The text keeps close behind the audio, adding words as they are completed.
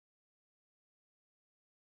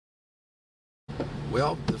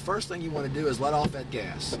Well, the first thing you want to do is let off that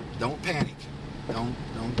gas. Don't panic.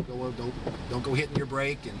 Don't go hitting your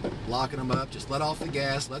brake and locking them up. Just let off the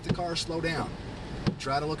gas. Let the car slow down.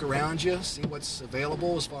 Try to look around you, see what's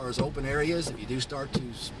available as far as open areas. If you do start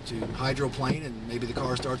to hydroplane and maybe the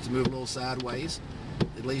car starts to move a little sideways,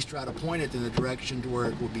 at least try to point it in a direction to where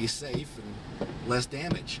it will be safe and less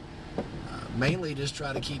damage. Mainly just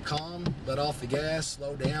try to keep calm, let off the gas,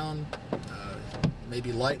 slow down,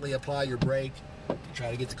 maybe lightly apply your brake.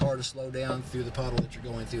 Try to get the car to slow down through the puddle that you're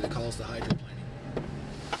going through that caused the hydroplaning.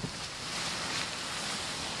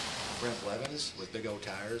 Brent Blevins with Big O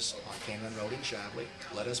Tires on Canyon Road in Shively.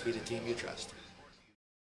 Let us be the team you trust.